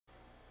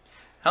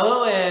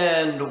Hello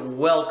and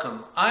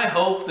welcome. I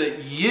hope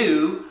that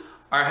you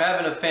are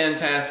having a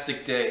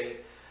fantastic day.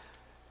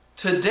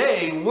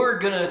 Today we're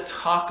going to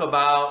talk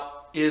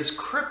about, is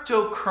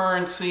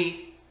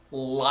cryptocurrency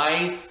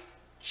life-changing?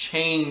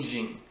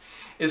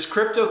 Is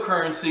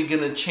cryptocurrency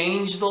going to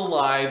change the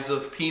lives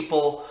of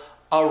people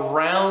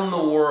around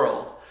the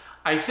world?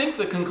 I think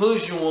the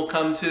conclusion we'll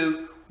come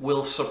to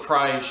will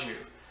surprise you.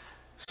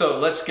 So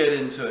let's get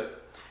into it.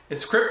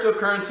 Is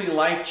cryptocurrency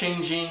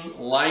life-changing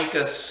like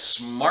a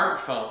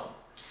smartphone?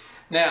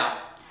 Now,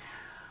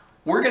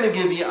 we're going to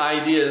give you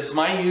ideas.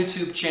 My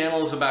YouTube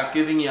channel is about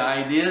giving you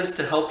ideas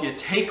to help you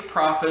take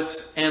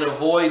profits and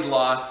avoid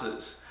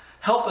losses.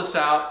 Help us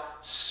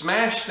out.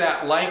 Smash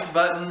that like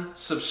button,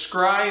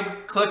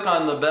 subscribe, click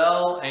on the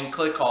bell, and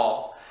click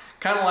all.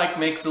 Kind of like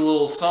makes a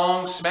little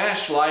song.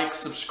 Smash like,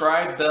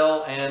 subscribe,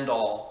 bell, and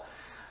all.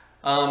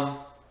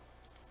 Now,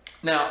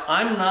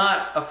 I'm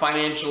not a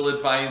financial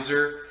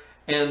advisor.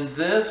 And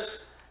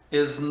this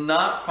is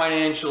not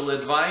financial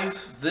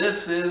advice.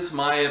 This is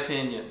my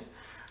opinion.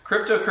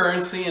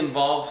 Cryptocurrency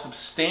involves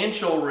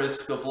substantial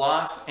risk of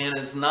loss and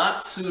is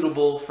not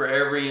suitable for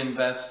every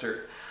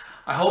investor.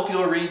 I hope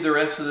you'll read the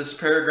rest of this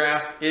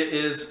paragraph. It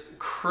is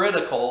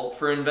critical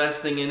for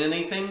investing in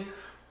anything,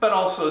 but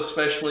also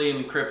especially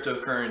in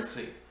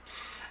cryptocurrency.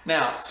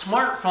 Now,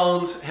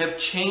 smartphones have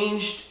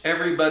changed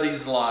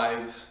everybody's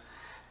lives.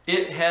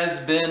 It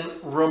has been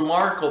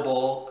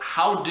remarkable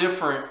how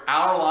different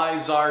our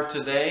lives are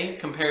today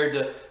compared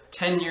to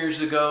 10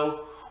 years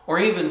ago or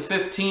even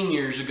 15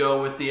 years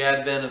ago with the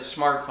advent of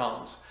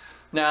smartphones.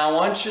 Now, I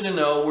want you to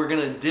know we're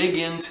going to dig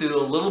into a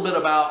little bit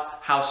about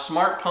how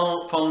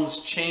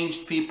smartphones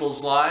changed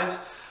people's lives,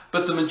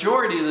 but the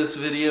majority of this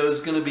video is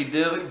going to be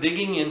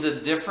digging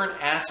into different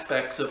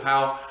aspects of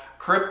how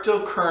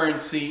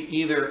cryptocurrency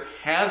either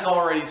has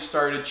already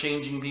started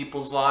changing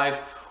people's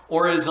lives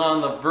or is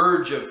on the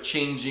verge of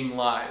changing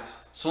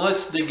lives. So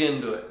let's dig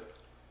into it.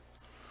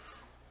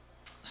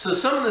 So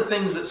some of the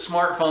things that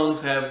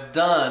smartphones have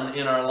done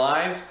in our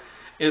lives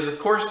is, of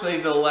course,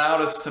 they've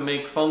allowed us to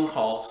make phone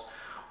calls.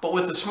 But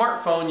with the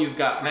smartphone, you've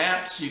got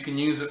maps, you can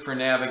use it for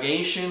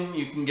navigation,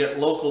 you can get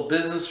local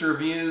business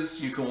reviews,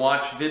 you can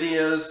watch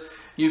videos,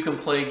 you can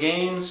play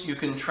games, you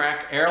can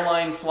track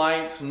airline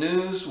flights,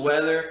 news,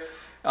 weather.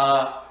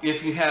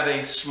 If you have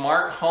a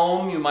smart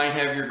home, you might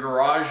have your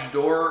garage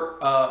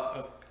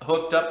door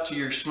hooked up to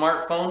your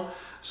smartphone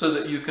so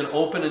that you can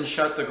open and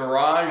shut the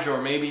garage or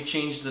maybe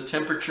change the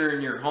temperature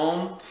in your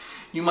home.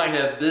 You might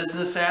have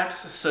business apps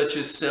such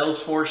as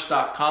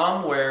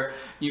Salesforce.com where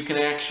you can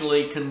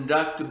actually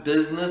conduct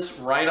business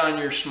right on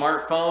your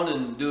smartphone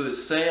and do a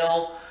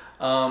sale.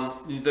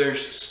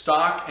 There's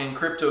stock and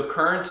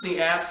cryptocurrency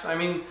apps. I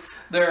mean,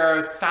 there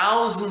are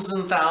thousands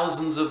and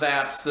thousands of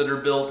apps that are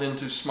built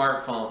into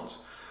smartphones.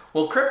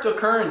 Well,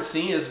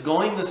 cryptocurrency is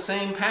going the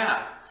same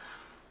path.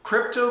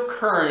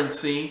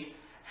 Cryptocurrency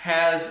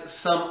has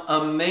some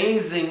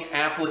amazing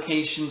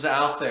applications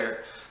out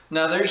there.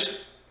 Now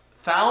there's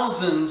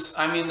thousands,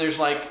 I mean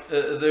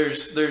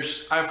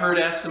I've heard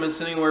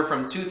estimates anywhere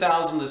from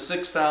 2,000 to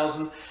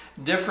 6,000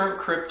 different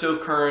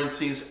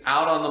cryptocurrencies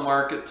out on the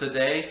market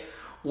today.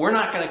 We're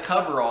not going to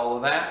cover all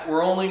of that.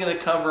 We're only going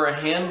to cover a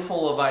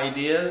handful of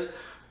ideas,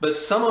 but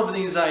some of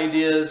these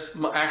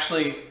ideas,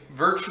 actually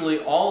virtually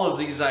all of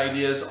these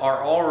ideas,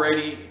 are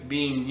already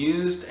being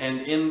used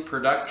and in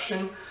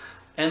production,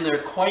 and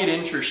they're quite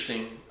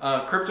interesting.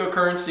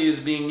 Cryptocurrency is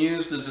being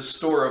used as a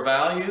store of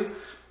value.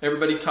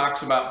 Everybody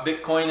talks about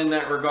Bitcoin in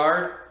that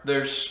regard.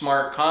 There's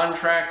smart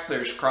contracts,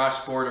 there's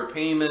cross-border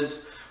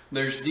payments,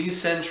 there's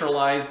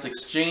decentralized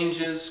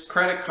exchanges,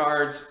 credit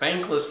cards,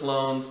 bankless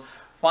loans,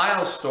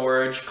 file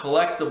storage,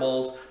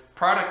 collectibles,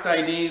 product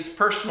IDs,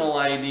 personal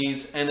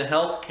IDs, and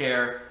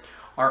healthcare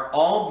are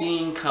all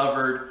being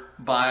covered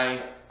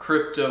by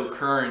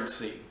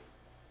cryptocurrency.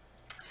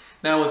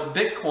 Now with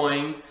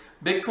Bitcoin,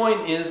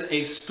 Bitcoin is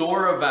a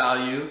store of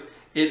value.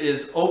 It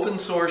is open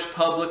source,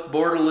 public,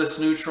 borderless,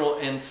 neutral,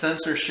 and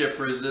censorship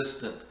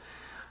resistant.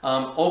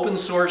 Open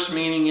source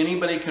meaning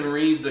anybody can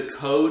read the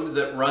code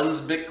that runs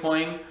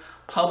Bitcoin.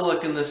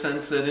 Public in the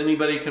sense that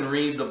anybody can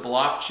read the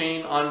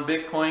blockchain on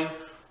Bitcoin.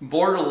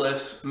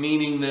 Borderless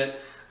meaning that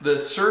the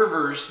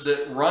servers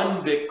that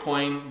run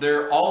Bitcoin,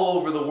 they're all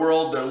over the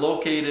world. They're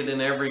located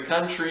in every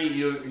country.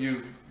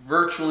 You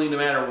virtually, no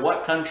matter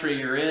what country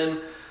you're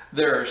in,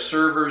 there are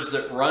servers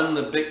that run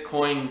the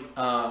Bitcoin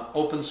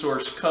open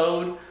source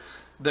code.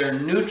 They're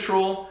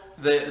neutral.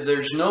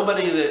 There's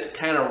nobody that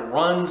kind of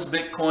runs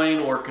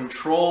Bitcoin or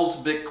controls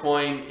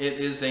Bitcoin. It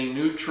is a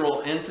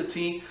neutral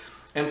entity.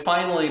 And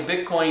finally,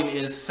 Bitcoin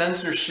is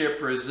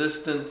censorship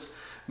resistant,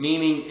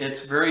 meaning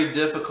it's very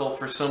difficult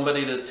for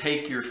somebody to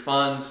take your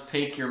funds,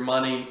 take your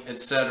money,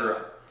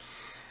 etc.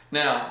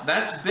 Now,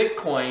 that's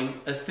Bitcoin.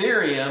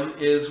 Ethereum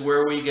is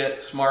where we get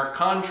smart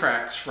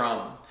contracts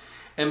from.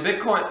 And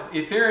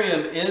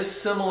Ethereum is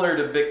similar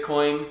to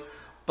Bitcoin,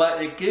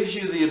 but it gives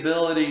you the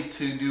ability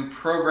to do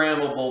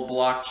programmable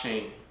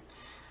blockchain.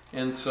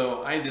 And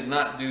so I did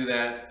not do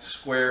that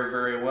square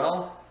very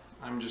well.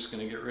 I'm just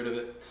going to get rid of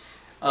it.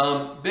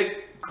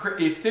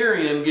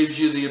 Ethereum gives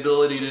you the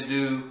ability to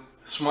do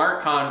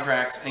smart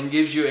contracts and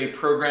gives you a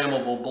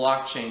programmable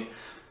blockchain.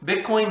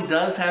 Bitcoin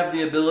does have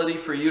the ability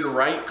for you to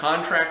write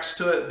contracts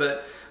to it,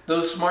 but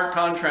those smart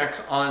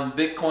contracts on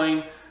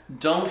Bitcoin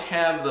don't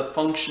have the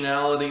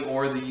functionality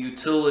or the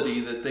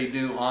utility that they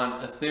do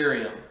on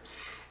Ethereum.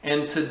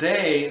 And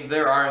today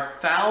there are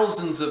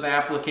thousands of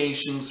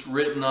applications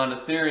written on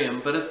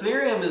Ethereum, but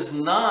Ethereum is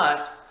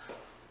not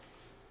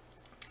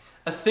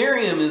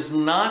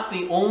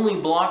the only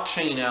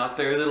blockchain out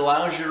there that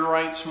allows you to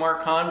write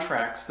smart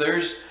contracts.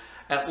 There's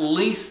at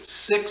least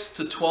 6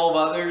 to 12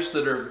 others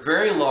that are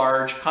very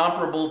large,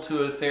 comparable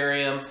to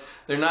Ethereum.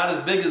 They're not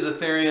as big as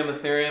Ethereum.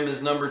 Ethereum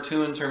is number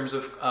 2 in terms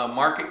of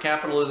market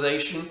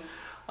capitalization,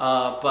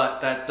 but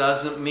that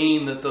doesn't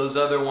mean that those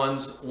other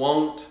ones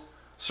won't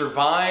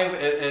survive.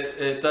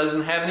 It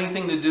doesn't have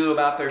anything to do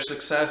about their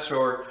success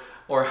or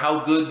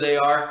how good they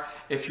are.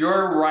 If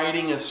you're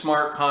writing a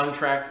smart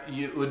contract,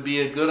 it would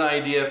be a good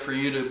idea for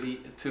you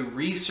to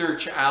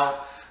research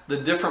out the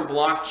different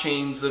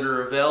blockchains that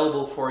are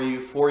available for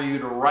you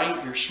to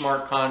write your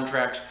smart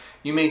contracts.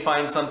 You may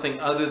find something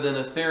other than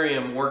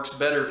Ethereum works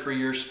better for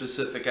your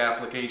specific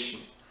application.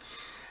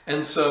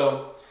 And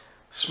so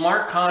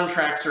smart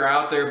contracts are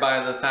out there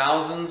by the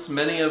thousands,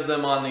 many of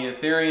them on the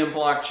Ethereum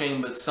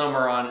blockchain, but some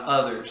are on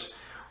others.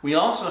 We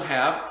also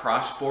have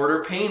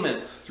cross-border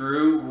payments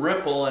through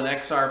Ripple and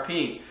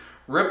XRP.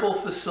 Ripple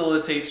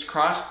facilitates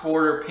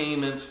cross-border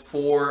payments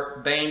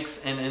for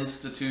banks and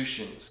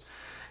institutions.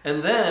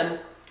 And then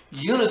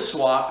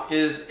Uniswap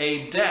is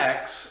a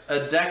DEX.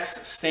 A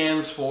DEX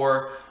stands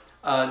for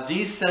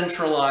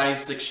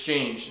Decentralized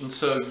Exchange. And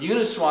so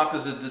Uniswap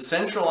is a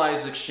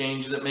decentralized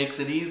exchange that makes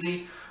it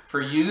easy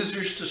for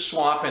users to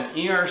swap an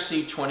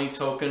ERC20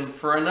 token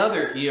for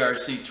another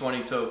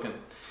ERC20 token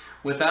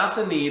without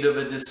the need of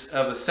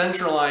a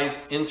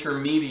centralized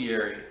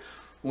intermediary.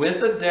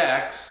 With a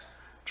DEX,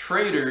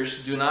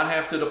 traders do not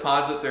have to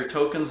deposit their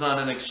tokens on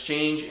an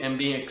exchange and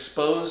be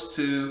exposed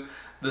to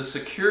the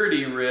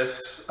security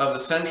risks of a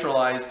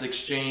centralized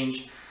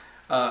exchange.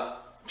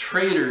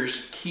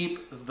 Traders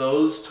keep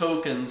those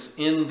tokens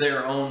in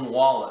their own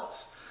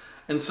wallets.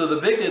 And so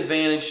the big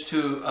advantage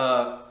to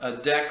a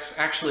DEX,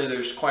 actually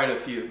there's quite a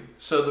few.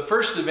 So the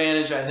first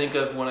advantage I think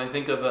of when I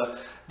think of a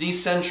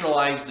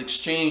decentralized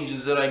exchange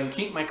is that I can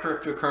keep my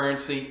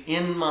cryptocurrency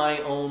in my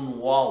own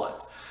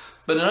wallet.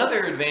 But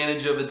another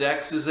advantage of a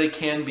DEX is they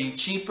can be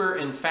cheaper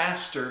and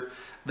faster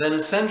than a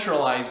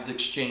centralized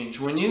exchange.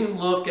 When you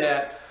look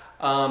at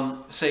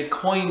say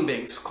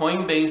Coinbase.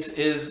 Coinbase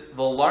is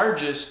the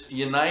largest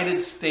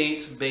United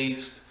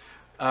States-based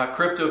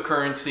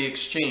cryptocurrency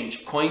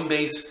exchange.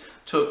 Coinbase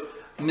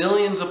took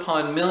millions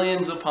upon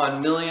millions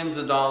upon millions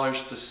of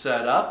dollars to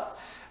set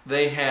up.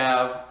 They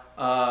have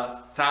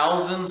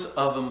thousands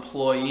of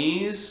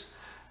employees.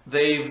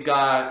 They've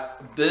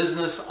got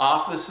business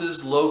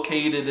offices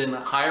located in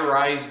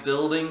high-rise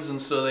buildings,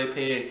 and so they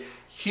pay a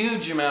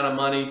huge amount of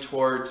money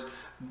towards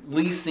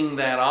leasing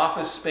that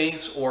office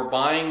space or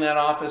buying that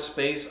office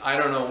space. I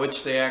don't know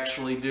which they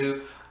actually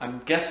do. I'm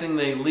guessing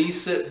they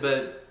lease it,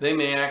 but they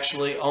may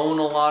actually own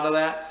a lot of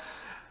that.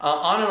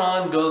 On and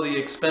on go the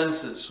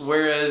expenses.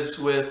 Whereas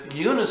with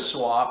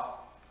Uniswap,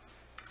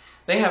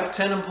 they have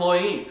 10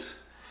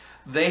 employees.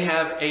 They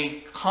have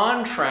a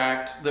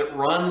contract that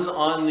runs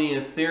on the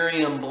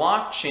Ethereum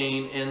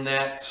blockchain, and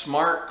that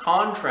smart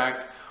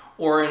contract,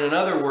 or in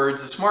other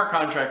words, a smart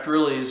contract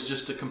really is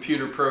just a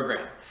computer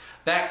program.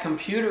 That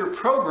computer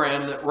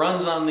program that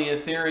runs on the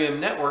Ethereum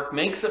network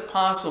makes it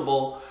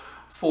possible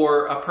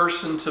for a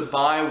person to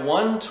buy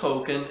one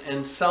token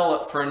and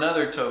sell it for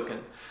another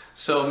token.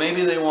 So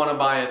maybe they want to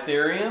buy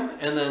Ethereum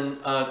and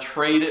then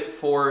trade it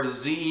for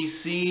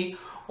ZEC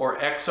or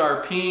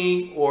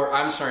XRP, or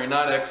I'm sorry,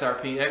 not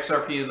XRP.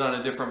 XRP is on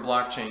a different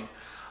blockchain.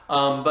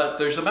 But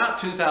there's about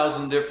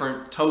 2,000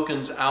 different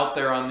tokens out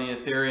there on the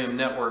Ethereum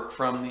network,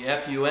 from the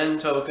FUN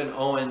token,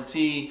 ONT,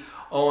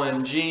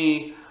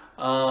 OMG,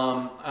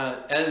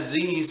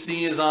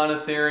 ZEC is on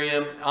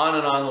Ethereum, on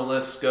and on the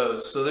list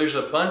goes. So there's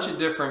a bunch of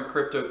different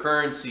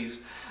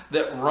cryptocurrencies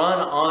that run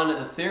on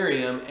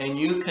Ethereum, and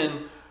you can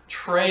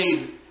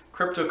trade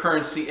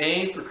cryptocurrency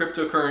A for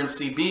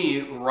cryptocurrency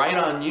B right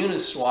on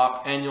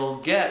Uniswap, and you'll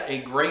get a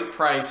great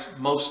price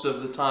most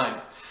of the time.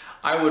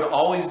 I would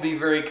always be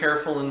very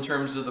careful in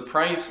terms of the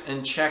price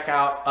and check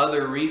out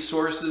other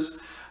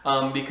resources,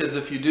 because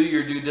if you do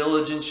your due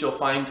diligence, you'll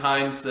find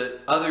times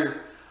that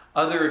other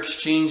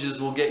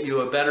exchanges will get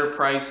you a better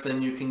price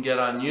than you can get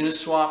on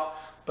Uniswap,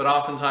 but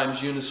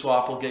oftentimes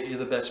Uniswap will get you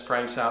the best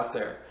price out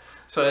there.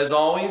 So as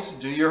always,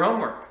 do your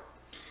homework.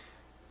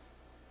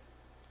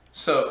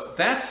 So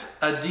that's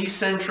a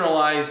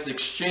decentralized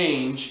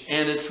exchange,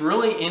 and it's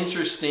really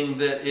interesting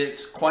that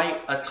it's quite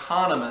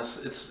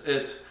autonomous.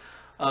 It's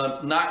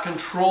not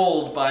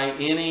controlled by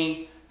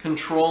any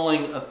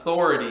controlling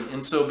authority.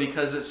 And so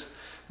because it's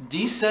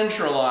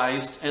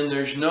decentralized and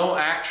there's no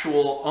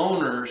actual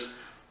owners,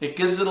 it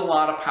gives it a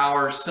lot of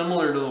power,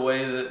 similar to the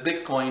way that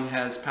Bitcoin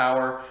has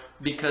power,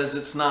 because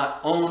it's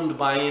not owned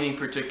by any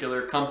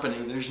particular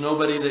company. There's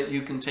nobody that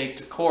you can take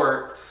to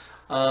court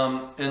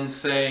and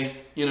say,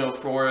 you know,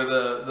 for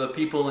the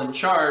people in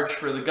charge,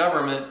 for the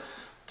government,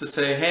 to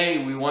say,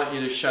 hey, we want you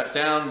to shut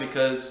down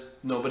because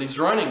nobody's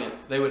running it.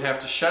 They would have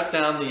to shut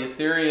down the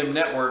Ethereum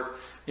network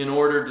in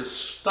order to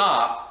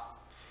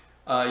stop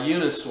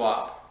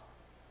Uniswap.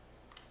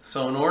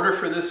 So in order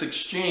for this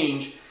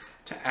exchange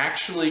to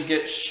actually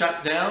get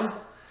shut down,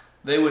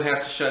 they would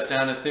have to shut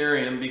down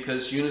Ethereum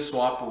because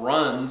Uniswap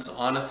runs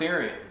on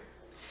Ethereum.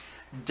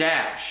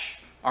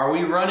 Dash. Are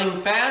we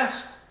running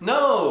fast?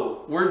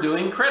 No, we're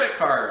doing credit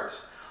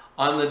cards.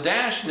 On the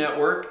Dash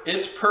network,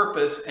 its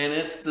purpose and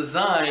its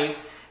design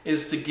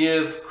is to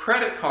give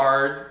credit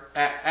card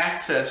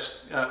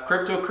access,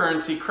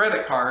 cryptocurrency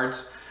credit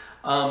cards.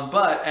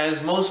 But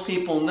as most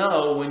people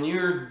know, when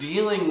you're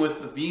dealing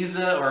with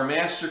Visa or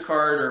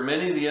MasterCard or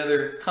many of the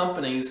other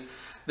companies,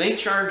 they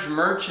charge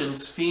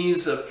merchants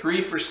fees of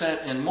 3%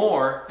 and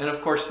more, and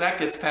of course that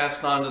gets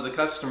passed on to the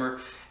customer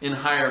in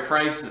higher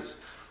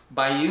prices.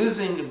 By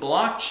using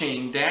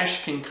blockchain,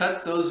 Dash can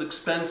cut those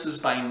expenses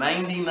by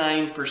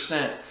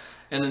 99%,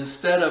 and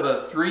instead of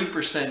a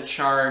 3%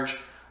 charge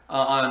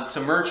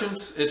to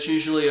merchants, it's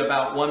usually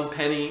about 1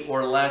 penny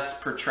or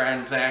less per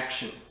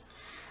transaction.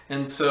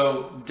 And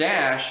so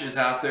Dash is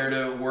out there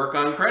to work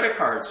on credit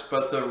cards,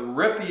 but the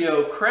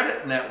Ripio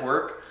credit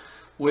network,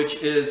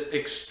 which is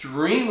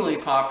extremely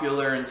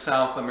popular in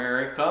South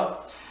America,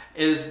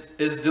 is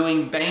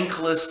doing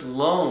bankless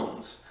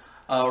loans.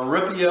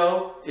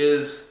 Ripio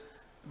is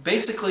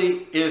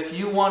basically, if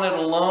you wanted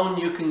a loan,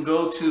 you can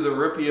go to the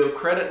Ripio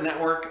credit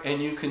network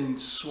and you can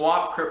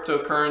swap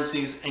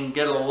cryptocurrencies and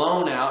get a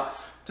loan out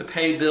to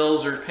pay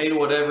bills or pay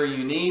whatever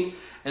you need,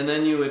 and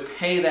then you would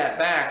pay that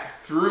back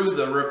through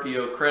the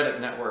Ripio credit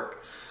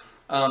network.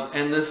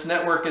 And this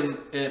network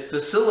it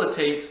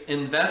facilitates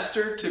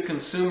investor to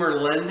consumer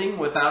lending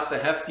without the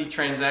hefty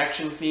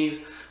transaction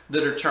fees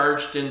that are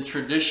charged in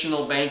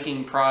traditional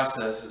banking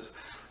processes.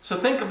 So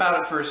think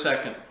about it for a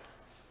second.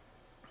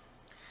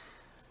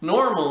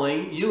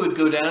 Normally, you would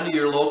go down to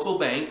your local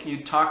bank,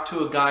 you'd talk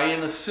to a guy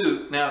in a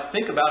suit. Now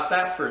think about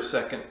that for a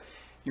second.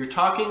 You're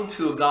talking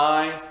to a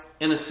guy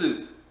in a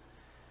suit.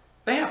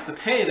 They have to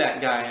pay that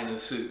guy in a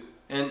suit.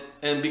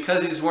 And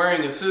because he's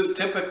wearing a suit,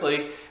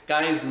 typically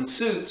guys in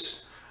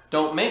suits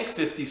don't make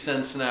 50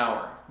 cents an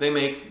hour. They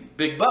make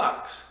big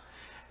bucks.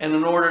 And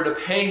in order to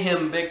pay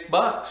him big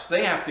bucks,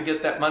 they have to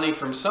get that money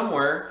from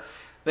somewhere.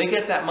 They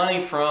get that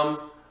money from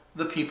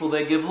the people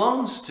they give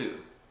loans to.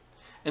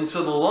 And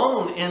so the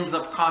loan ends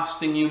up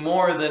costing you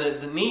more than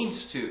it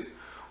needs to.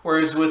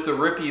 Whereas with the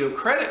Ripio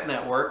credit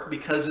network,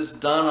 because it's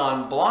done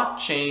on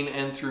blockchain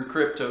and through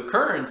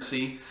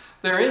cryptocurrency,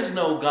 there is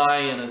no guy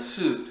in a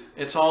suit.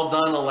 It's all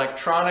done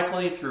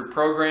electronically through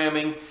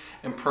programming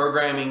and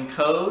programming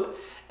code.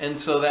 And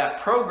so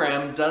that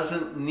program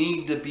doesn't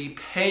need to be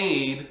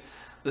paid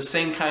the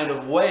same kind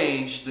of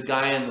wage the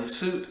guy in the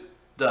suit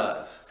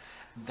does.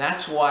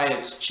 That's why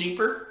it's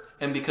cheaper.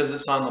 And because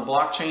it's on the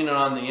blockchain and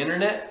on the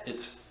internet,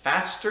 it's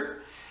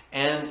faster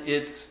and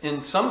it's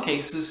in some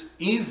cases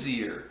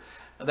easier.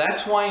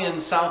 That's why in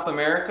South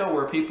America,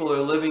 where people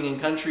are living in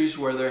countries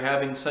where they're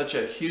having such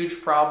a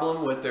huge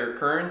problem with their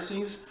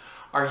currencies,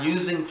 are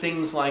using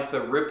things like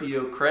the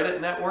Ripio credit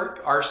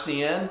network,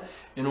 RCN,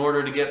 in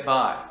order to get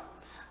by.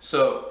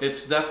 So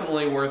it's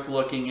definitely worth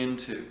looking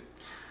into.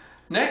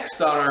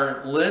 Next on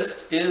our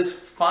list is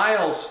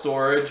file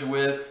storage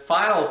with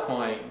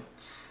Filecoin.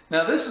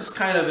 Now this is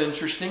kind of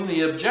interesting.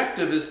 The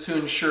objective is to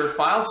ensure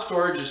file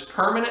storage is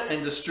permanent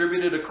and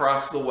distributed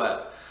across the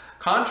web.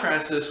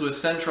 Contrast this with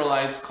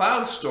centralized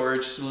cloud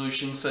storage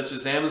solutions such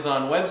as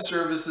Amazon Web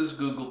Services,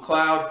 Google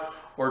Cloud,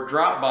 or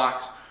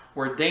Dropbox,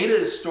 where data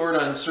is stored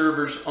on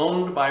servers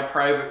owned by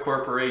private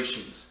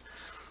corporations.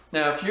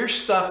 Now, if your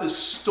stuff is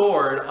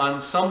stored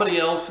on somebody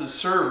else's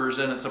servers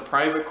and it's a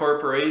private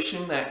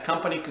corporation, that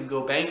company could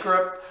go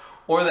bankrupt,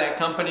 or that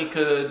company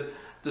could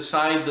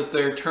decide that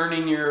they're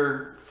turning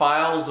your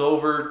files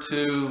over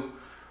to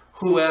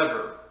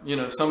whoever. You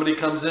know, somebody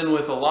comes in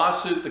with a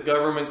lawsuit, the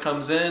government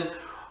comes in,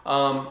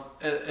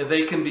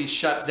 they can be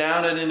shut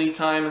down at any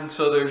time, and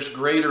so there's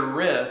greater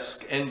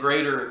risk and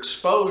greater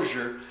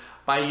exposure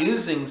by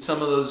using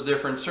some of those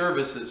different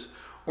services.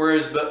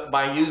 Whereas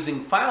by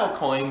using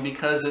Filecoin,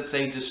 because it's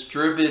a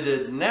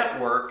distributed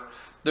network,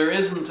 there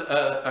isn't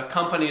a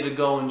company to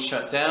go and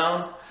shut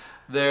down.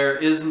 There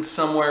isn't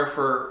somewhere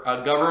for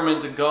a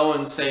government to go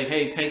and say,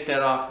 hey, take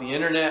that off the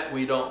internet.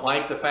 We don't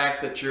like the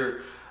fact that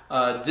you're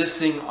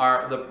dissing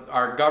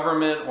our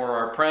government or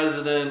our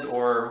president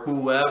or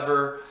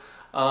whoever.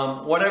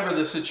 Whatever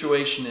the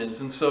situation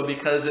is. And so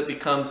because it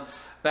becomes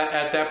that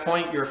at that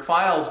point your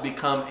files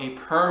become a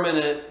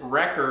permanent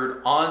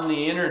record on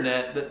the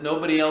internet that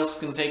nobody else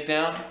can take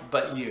down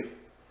but you.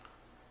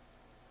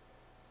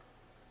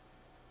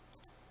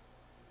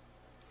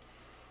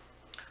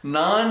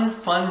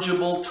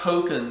 Non-fungible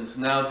tokens.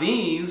 Now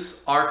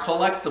these are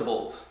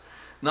collectibles.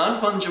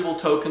 Non-fungible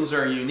tokens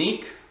are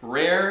unique,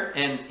 rare,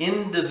 and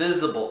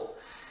indivisible.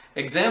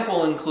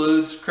 Example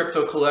includes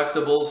crypto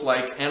collectibles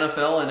like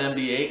NFL and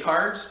NBA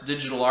cards,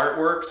 digital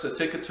artworks, a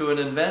ticket to an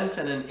event,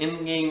 and an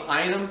in-game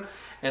item,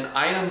 and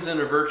items in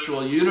a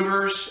virtual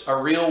universe, a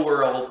real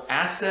world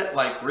asset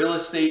like real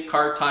estate,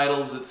 car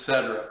titles,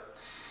 etc.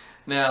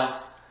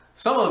 Now,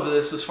 some of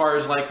this, as far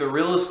as like the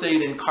real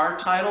estate and car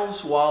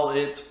titles, while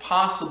it's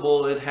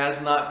possible, it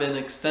has not been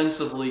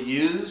extensively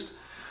used.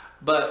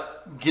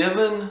 But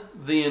given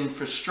the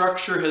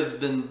infrastructure has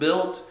been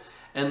built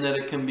and that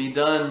it can be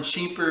done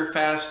cheaper,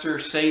 faster,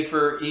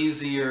 safer,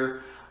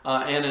 easier,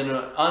 and in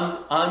an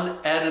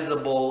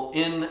uneditable,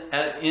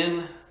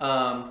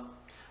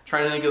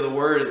 trying to think of the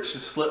word, it's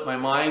just slipped my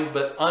mind,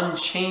 but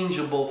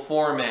unchangeable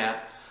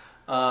format,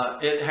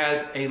 it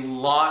has a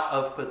lot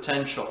of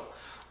potential.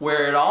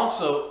 Where it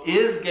also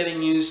is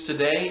getting used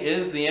today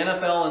is the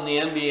NFL and the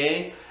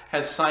NBA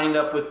have signed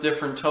up with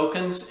different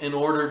tokens in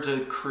order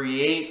to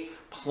create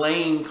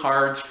playing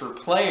cards for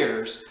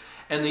players.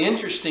 And the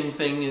interesting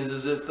thing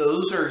is that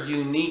those are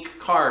unique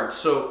cards.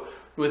 So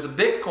with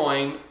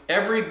Bitcoin,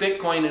 every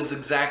Bitcoin is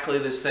exactly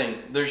the same.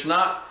 There's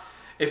not,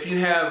 if you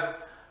have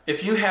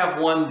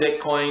one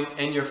Bitcoin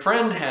and your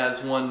friend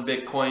has one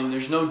Bitcoin,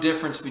 there's no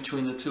difference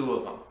between the two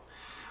of them.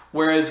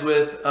 Whereas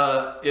with,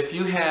 if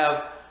you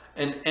have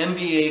an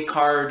NBA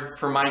card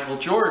for Michael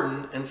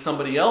Jordan and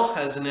somebody else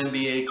has an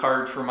NBA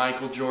card for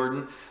Michael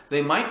Jordan,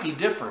 they might be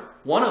different.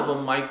 One of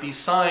them might be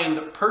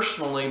signed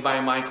personally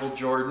by Michael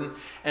Jordan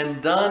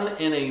and done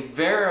in a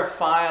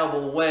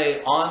verifiable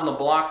way on the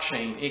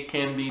blockchain. It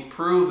can be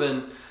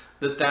proven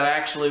that that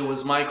actually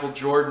was Michael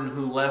Jordan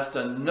who left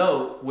a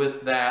note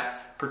with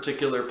that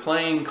particular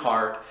playing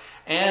card.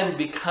 And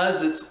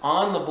because it's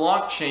on the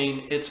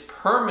blockchain, it's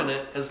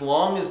permanent as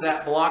long as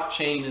that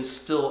blockchain is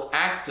still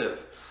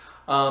active.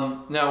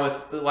 Now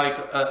with like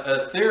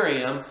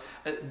Ethereum,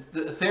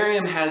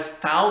 Ethereum has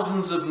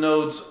thousands of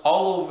nodes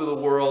all over the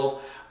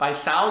world by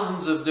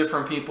thousands of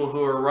different people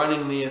who are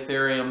running the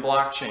Ethereum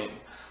blockchain.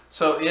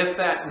 So if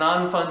that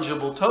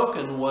non-fungible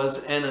token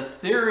was an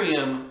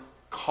Ethereum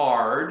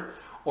card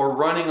or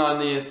running on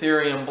the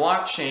Ethereum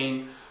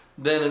blockchain,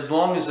 then as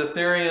long as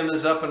Ethereum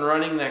is up and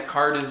running, that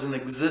card is in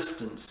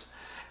existence.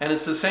 And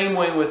it's the same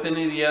way with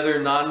any of the other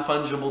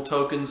non-fungible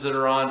tokens that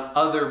are on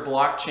other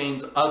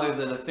blockchains other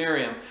than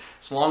Ethereum.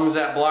 As long as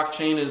that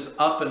blockchain is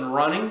up and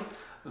running,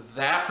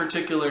 that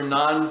particular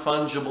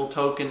non-fungible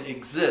token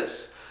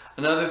exists.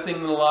 Another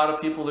thing that a lot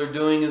of people are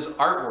doing is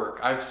artwork.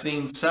 I've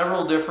seen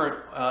several different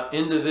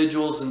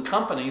individuals and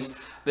companies,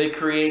 they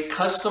create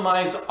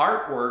customized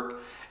artwork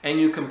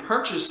and you can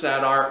purchase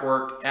that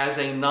artwork as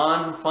a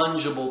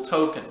non-fungible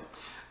token.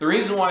 The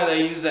reason why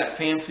they use that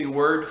fancy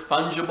word,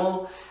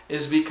 fungible,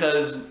 is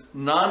because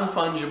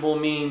non-fungible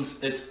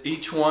means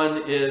each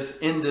one is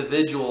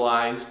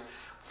individualized.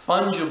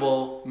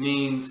 Fungible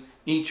means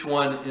each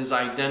one is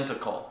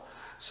identical.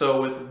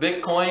 So with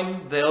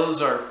Bitcoin,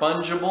 those are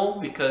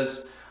fungible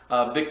because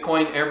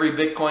every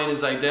Bitcoin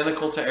is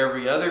identical to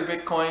every other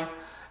Bitcoin.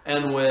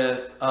 And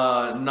with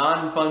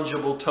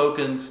non-fungible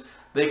tokens,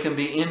 they can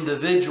be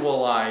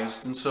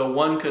individualized. And so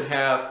one could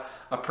have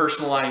a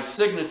personalized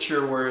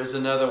signature, whereas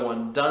another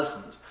one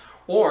doesn't.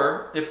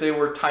 Or if they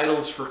were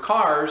titles for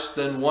cars,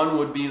 then one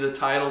would be the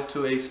title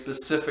to a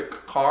specific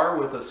car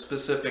with a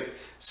specific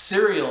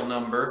serial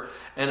number,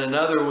 and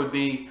another would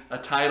be a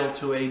title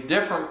to a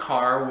different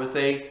car with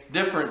a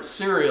different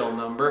serial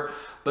number,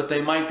 but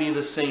they might be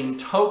the same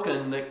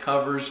token that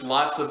covers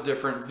lots of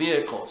different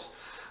vehicles.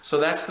 So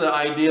that's the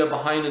idea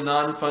behind a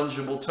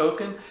non-fungible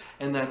token,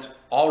 and that's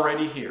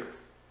already here.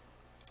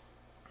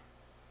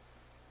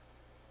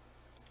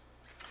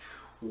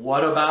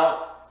 What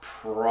about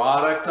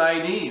product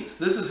IDs?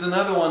 This is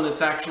another one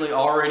that's actually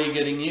already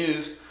getting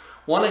used.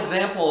 One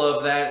example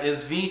of that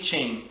is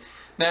VeChain.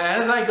 Now,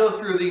 as I go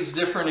through these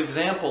different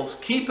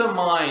examples, keep in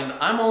mind,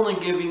 I'm only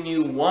giving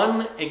you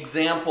one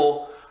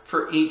example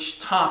for each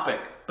topic,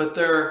 but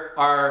there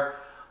are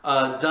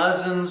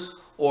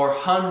dozens or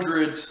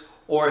hundreds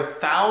or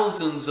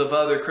thousands of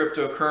other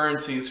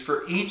cryptocurrencies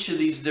for each of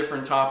these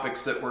different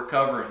topics that we're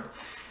covering.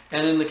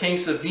 And in the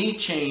case of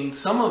VeChain,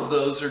 some of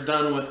those are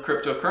done with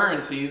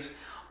cryptocurrencies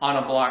on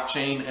a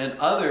blockchain, and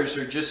others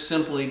are just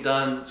simply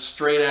done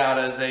straight out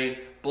as a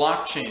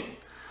blockchain.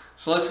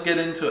 So let's get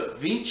into it.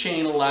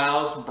 VeChain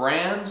allows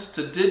brands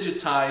to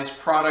digitize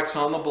products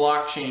on the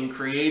blockchain,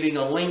 creating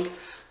a link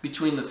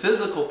between the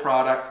physical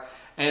product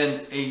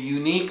and a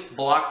unique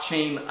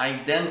blockchain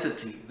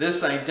identity.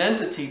 This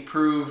identity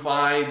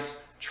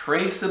provides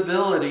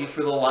traceability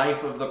for the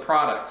life of the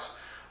products,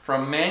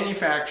 from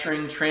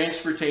manufacturing,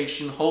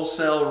 transportation,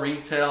 wholesale,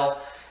 retail,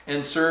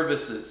 and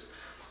services.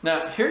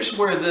 Now, here's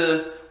where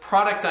the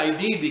product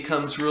ID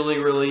becomes really,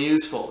 really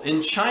useful.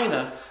 In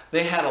China,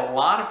 they had a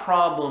lot of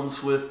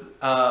problems with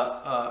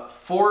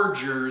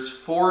forgers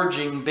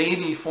forging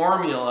baby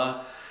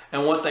formula,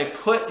 and what they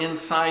put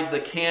inside the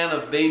can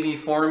of baby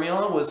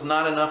formula was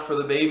not enough for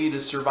the baby to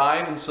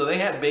survive, and so they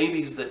had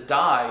babies that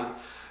died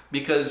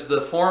because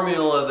the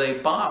formula they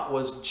bought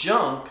was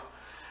junk,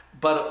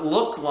 but it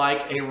looked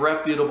like a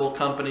reputable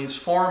company's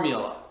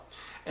formula.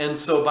 And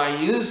so by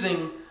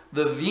using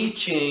the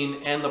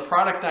VeChain and the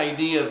product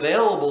ID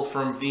available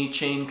from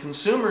VeChain,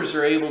 consumers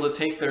are able to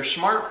take their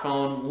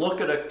smartphone,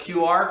 look at a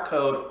QR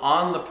code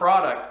on the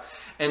product,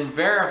 and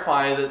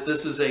verify that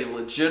this is a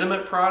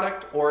legitimate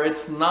product or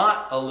it's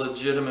not a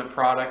legitimate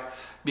product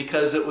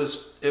because it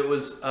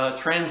was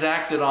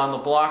transacted on the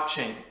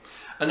blockchain.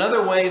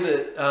 Another way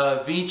that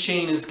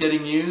VeChain is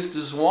getting used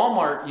is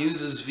Walmart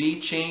uses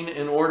VeChain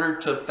in order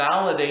to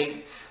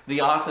validate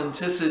the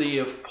authenticity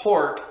of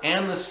pork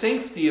and the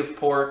safety of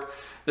pork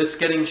that's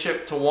getting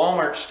shipped to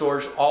Walmart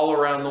stores all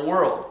around the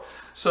world.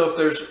 So if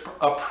there's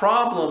a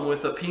problem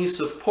with a piece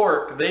of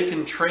pork, they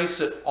can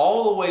trace it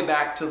all the way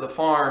back to the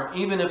farm,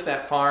 even if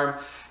that farm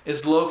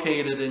is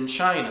located in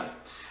China.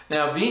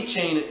 Now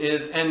VeChain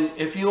is, and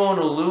if you own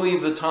a Louis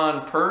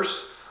Vuitton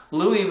purse,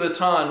 Louis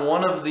Vuitton,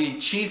 one of the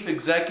chief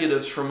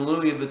executives from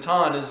Louis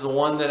Vuitton is the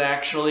one that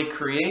actually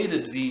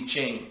created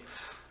VeChain.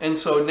 And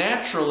so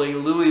naturally,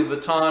 Louis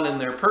Vuitton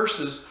and their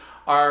purses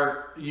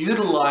are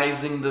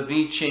utilizing the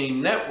VeChain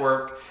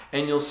network,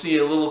 and you'll see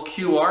a little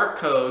QR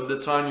code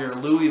that's on your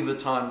Louis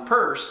Vuitton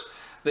purse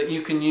that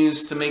you can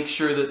use to make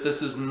sure that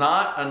this is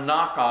not a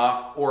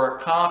knockoff or a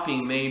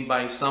copy made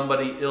by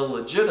somebody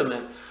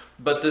illegitimate,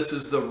 but this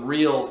is the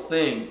real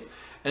thing.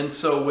 And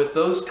so with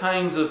those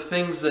kinds of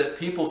things that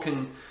people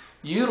can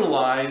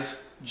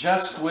utilize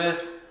just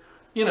with,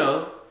 you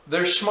know,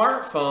 their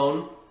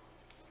smartphone,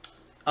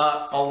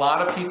 a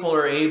lot of people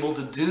are able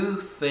to do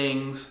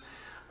things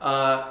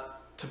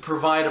to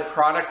provide a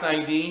product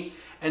ID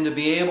and to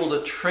be able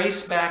to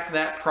trace back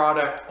that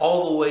product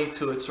all the way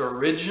to its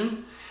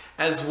origin,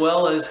 as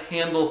well as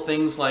handle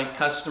things like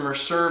customer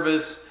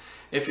service.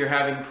 If you're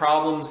having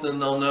problems, then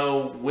they'll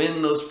know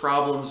when those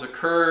problems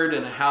occurred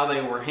and how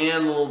they were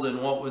handled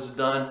and what was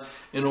done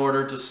in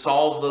order to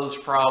solve those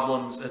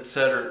problems,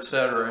 etc.,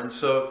 etc. And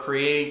so it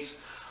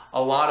creates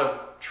a lot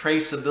of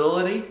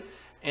traceability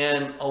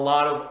and a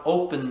lot of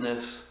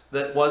openness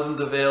that wasn't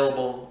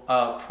available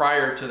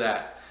prior to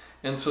that.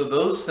 And so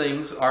those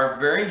things are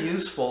very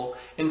useful.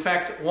 In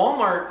fact,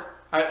 Walmart,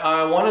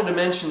 I wanted to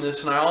mention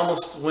this and I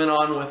almost went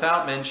on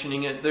without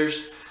mentioning it.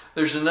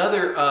 There's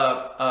another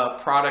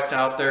product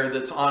out there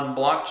that's on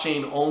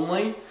blockchain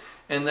only,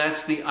 and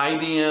that's the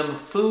IBM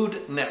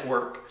Food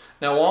Network.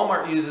 Now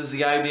Walmart uses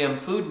the IBM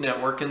Food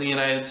Network in the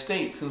United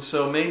States, and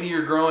so maybe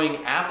you're growing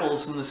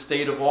apples in the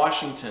state of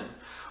Washington.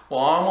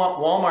 Well,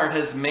 Walmart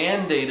has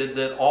mandated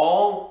that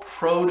all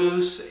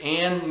produce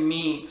and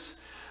meats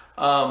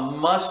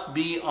must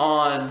be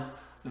on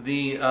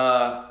the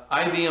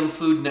IBM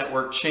Food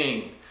Network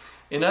chain.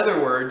 In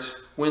other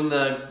words, when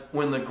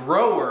the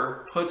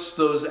grower puts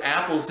those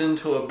apples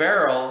into a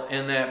barrel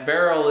and that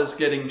barrel is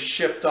getting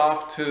shipped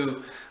off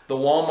to the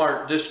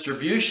Walmart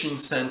distribution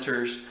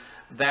centers,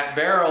 that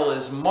barrel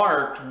is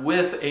marked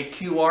with a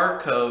QR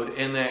code,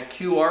 and that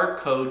QR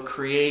code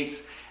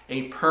creates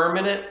a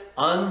permanent,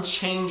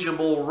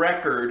 unchangeable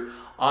record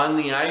on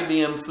the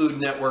IBM Food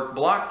Network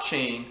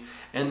blockchain,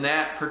 and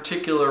that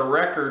particular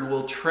record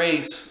will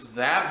trace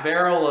that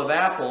barrel of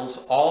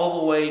apples all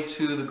the way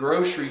to the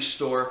grocery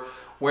store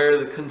where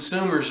the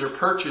consumers are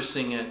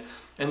purchasing it.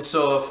 And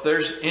so if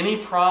there's any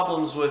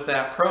problems with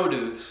that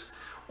produce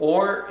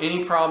or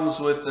any problems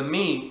with the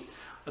meat,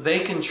 they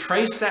can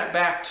trace that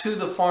back to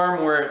the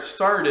farm where it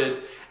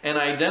started and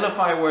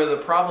identify where the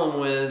problem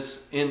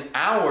was in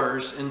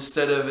hours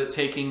instead of it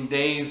taking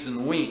days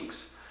and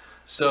weeks.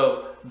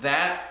 So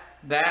that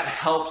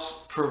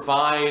helps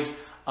provide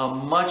a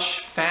much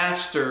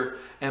faster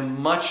and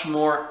much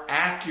more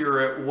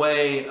accurate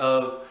way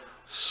of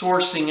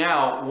sourcing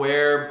out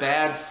where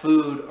bad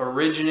food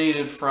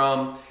originated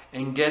from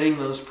and getting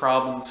those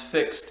problems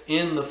fixed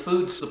in the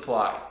food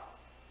supply.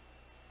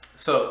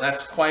 So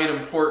that's quite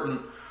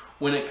important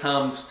when it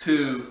comes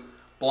to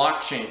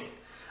blockchain.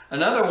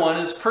 Another one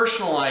is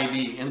personal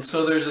ID, and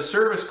so there's a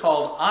service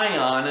called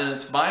ION, and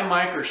it's by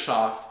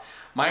Microsoft.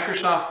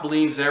 Microsoft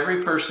believes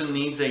every person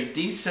needs a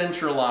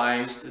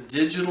decentralized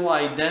digital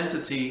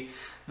identity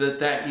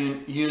that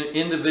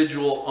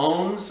individual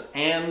owns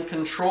and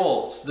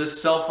controls.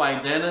 This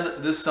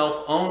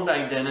self-owned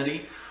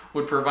identity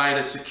would provide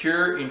a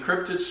secure,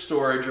 encrypted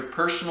storage of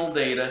personal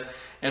data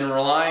and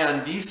rely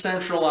on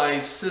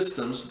decentralized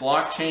systems,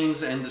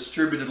 blockchains, and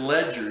distributed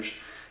ledgers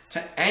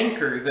to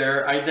anchor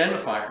their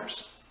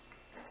identifiers.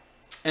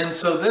 And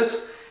so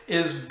this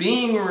is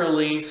being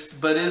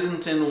released but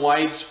isn't in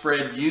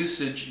widespread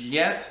usage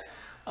yet.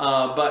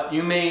 But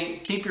you may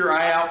keep your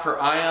eye out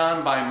for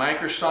ION by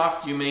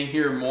Microsoft. You may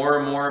hear more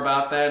and more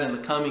about that in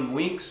the coming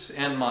weeks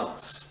and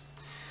months.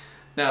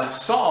 Now,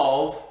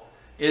 Solve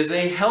is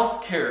a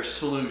healthcare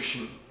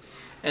solution.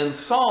 And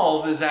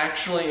Solve is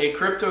actually a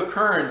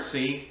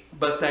cryptocurrency,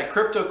 but that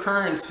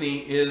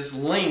cryptocurrency is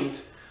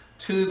linked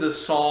to the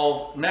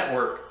Solve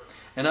network.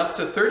 And up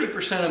to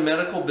 30% of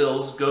medical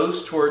bills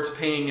goes towards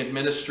paying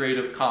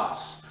administrative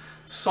costs.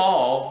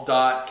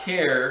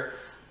 Solve.care,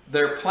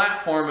 their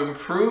platform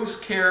improves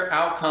care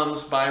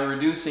outcomes by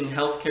reducing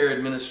healthcare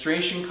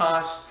administration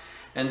costs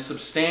and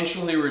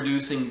substantially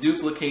reducing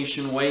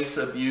duplication, waste,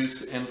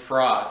 abuse, and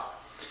fraud.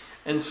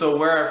 And so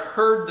where I've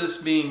heard this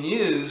being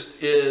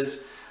used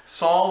is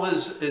Solve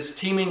is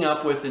teaming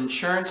up with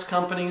insurance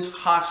companies,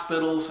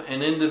 hospitals,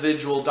 and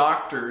individual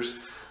doctors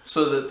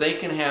so that they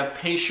can have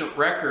patient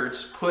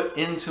records put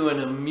into an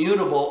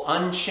immutable,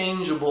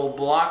 unchangeable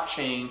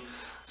blockchain,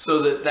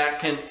 so that that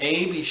can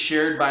A, be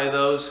shared by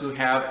those who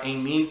have a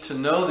need to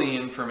know the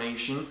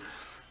information,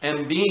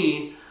 and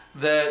B,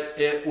 that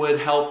it would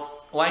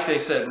help, like I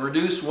said,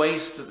 reduce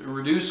waste,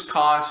 reduce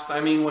cost. I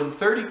mean, when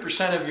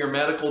 30% of your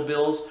medical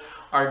bills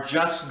are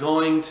just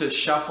going to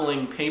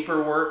shuffling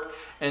paperwork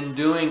and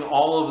doing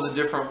all of the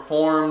different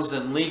forms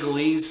and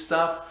legalese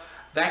stuff,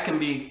 that can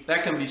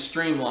be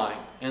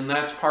streamlined, and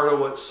that's part of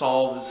what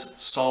Solve is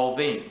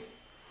solving.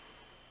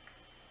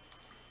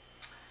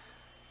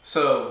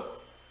 So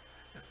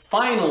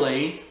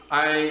finally,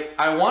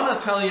 I want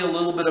to tell you a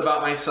little bit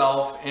about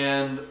myself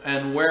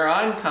and where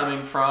I'm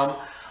coming from.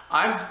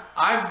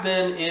 I've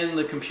been in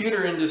the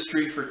computer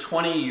industry for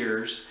 20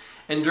 years,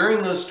 and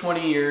during those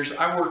 20 years,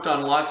 I've worked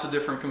on lots of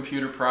different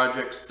computer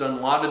projects, done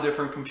a lot of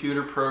different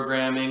computer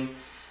programming,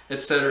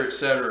 etc.,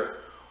 etc.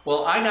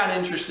 Well, I got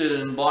interested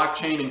in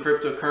blockchain and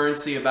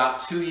cryptocurrency about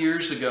 2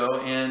 years ago,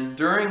 and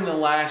during the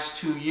last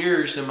 2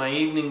 years, in my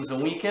evenings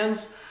and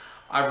weekends,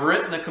 I've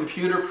written a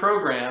computer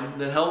program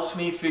that helps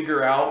me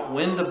figure out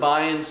when to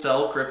buy and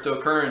sell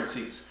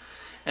cryptocurrencies.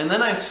 And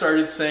then I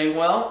started saying,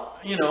 well,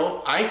 you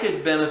know, I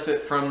could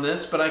benefit from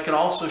this, but I could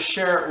also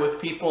share it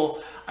with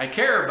people I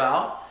care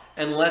about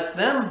and let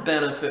them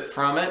benefit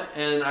from it.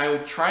 And I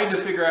tried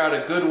to figure out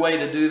a good way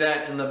to do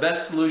that, and the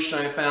best solution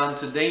I found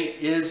to date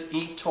is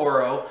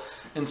eToro.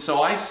 And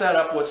so I set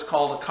up what's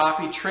called a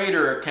copy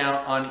trader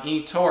account on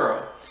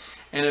eToro.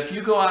 And if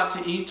you go out to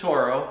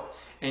eToro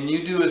and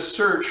you do a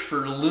search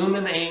for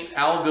Luminate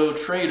Algo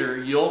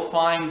Trader, you'll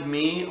find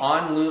me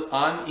on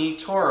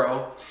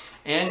eToro,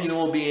 and you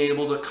will be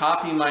able to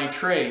copy my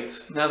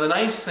trades. Now the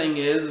nice thing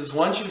is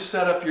once you've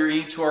set up your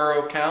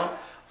eToro account,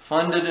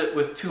 funded it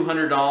with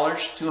 $200,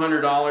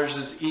 $200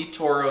 is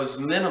eToro's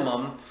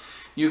minimum,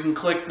 you can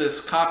click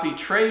this copy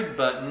trade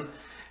button,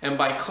 and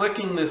by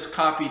clicking this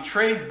copy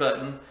trade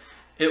button,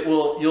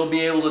 you'll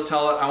be able to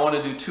tell it, I want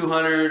to do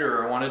 200,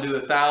 or I want to do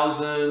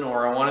 1,000,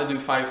 or I want to do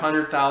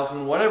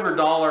 500,000, whatever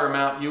dollar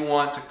amount you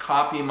want to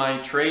copy my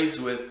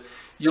trades with,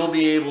 you'll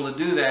be able to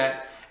do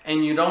that,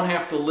 and you don't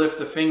have to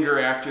lift a finger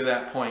after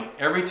that point.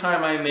 Every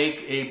time I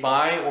make a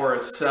buy or a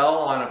sell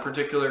on a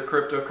particular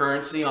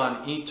cryptocurrency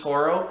on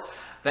eToro,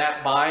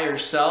 that buy or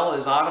sell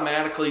is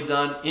automatically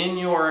done in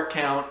your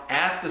account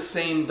at the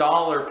same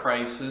dollar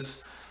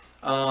prices,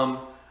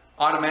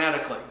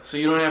 automatically. So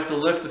you don't have to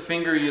lift a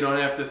finger, you don't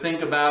have to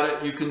think about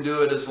it. You can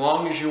do it as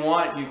long as you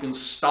want. You can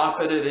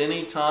stop it at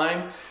any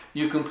time.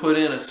 You can put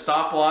in a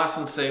stop loss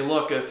and say,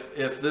 look,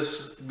 if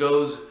this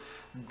goes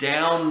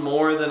down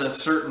more than a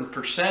certain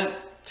percent,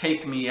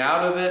 take me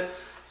out of it.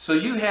 So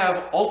you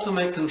have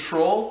ultimate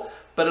control,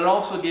 but it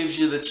also gives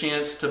you the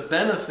chance to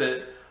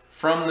benefit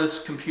from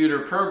this computer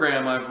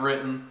program I've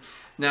written.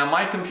 Now,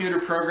 my computer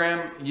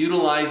program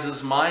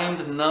utilizes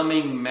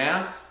mind-numbing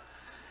math,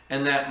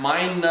 and that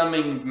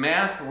mind-numbing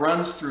math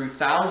runs through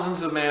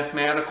thousands of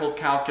mathematical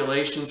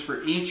calculations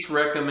for each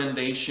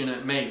recommendation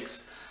it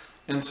makes.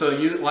 And so,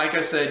 like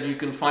I said, you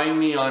can find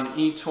me on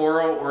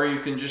eToro, or you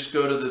can just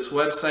go to this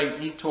website,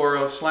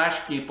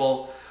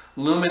 eToro/people,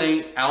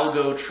 Luminate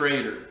Algo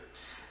Trader.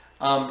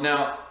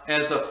 Now,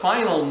 as a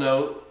final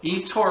note,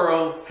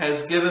 eToro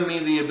has given me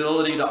the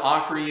ability to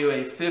offer you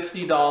a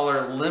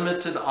 $50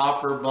 limited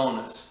offer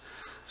bonus.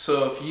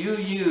 So if you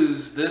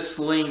use this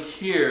link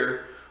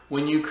here,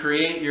 when you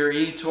create your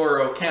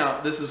eToro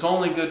account, this is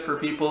only good for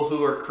people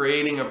who are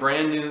creating a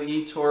brand new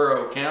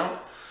eToro account.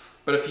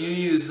 But if you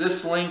use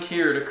this link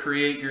here to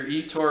create your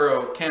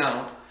eToro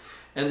account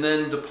and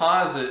then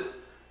deposit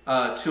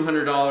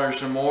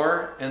 $200 or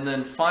more, and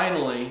then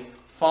finally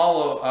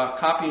follow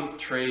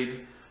copy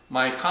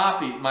my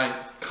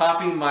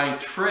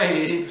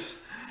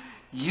trades,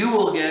 you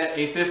will get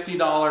a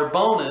 $50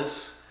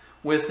 bonus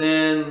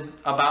within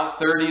about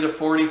 30 to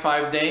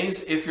 45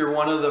 days if you're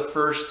one of the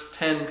first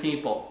 10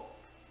 people.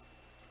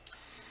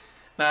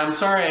 Now, I'm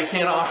sorry I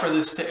can't offer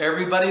this to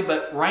everybody,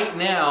 but right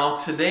now,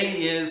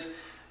 today is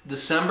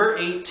December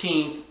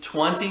 18th,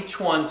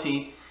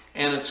 2020,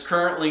 and it's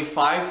currently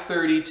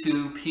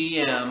 5:32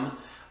 p.m.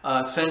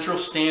 Central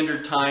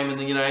Standard Time in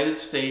the United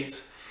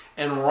States.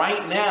 And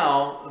right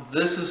now,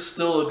 this is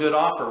still a good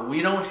offer.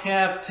 We don't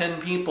have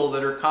 10 people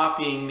that are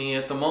copying me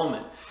at the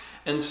moment.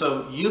 And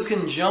so you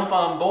can jump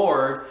on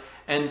board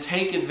and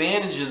take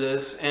advantage of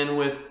this, and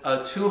with a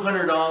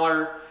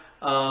 $200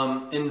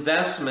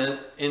 investment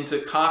into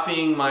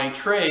copying my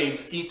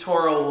trades,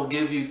 eToro will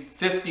give you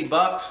 50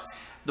 bucks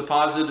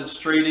deposited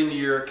straight into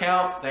your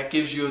account. That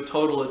gives you a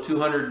total of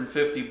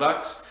 250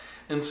 bucks.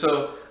 And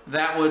so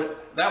that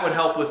would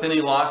help with any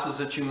losses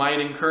that you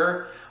might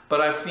incur. But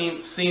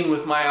I've seen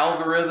with my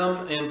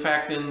algorithm, in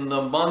fact, in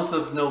the month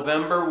of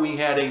November, we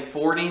had a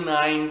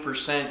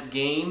 49%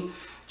 gain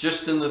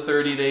just in the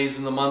 30 days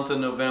in the month of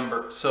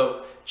November.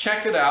 So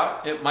check it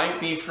out. It might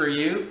be for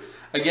you.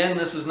 Again,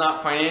 this is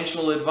not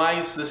financial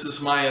advice. This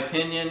is my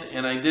opinion,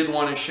 and I did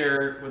want to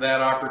share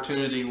that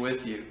opportunity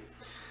with you.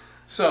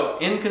 So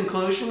in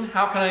conclusion,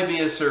 how can I be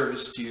of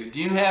service to you? Do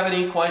you have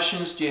any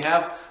questions? Do you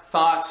have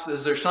thoughts?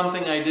 Is there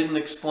something I didn't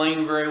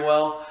explain very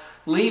well?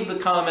 Leave the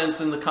comments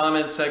in the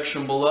comment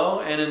section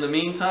below. And in the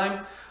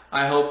meantime,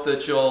 I hope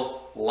that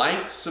you'll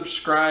like,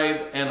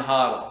 subscribe, and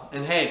hodl.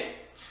 And hey,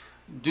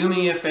 do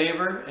me a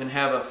favor and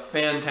have a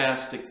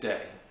fantastic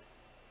day.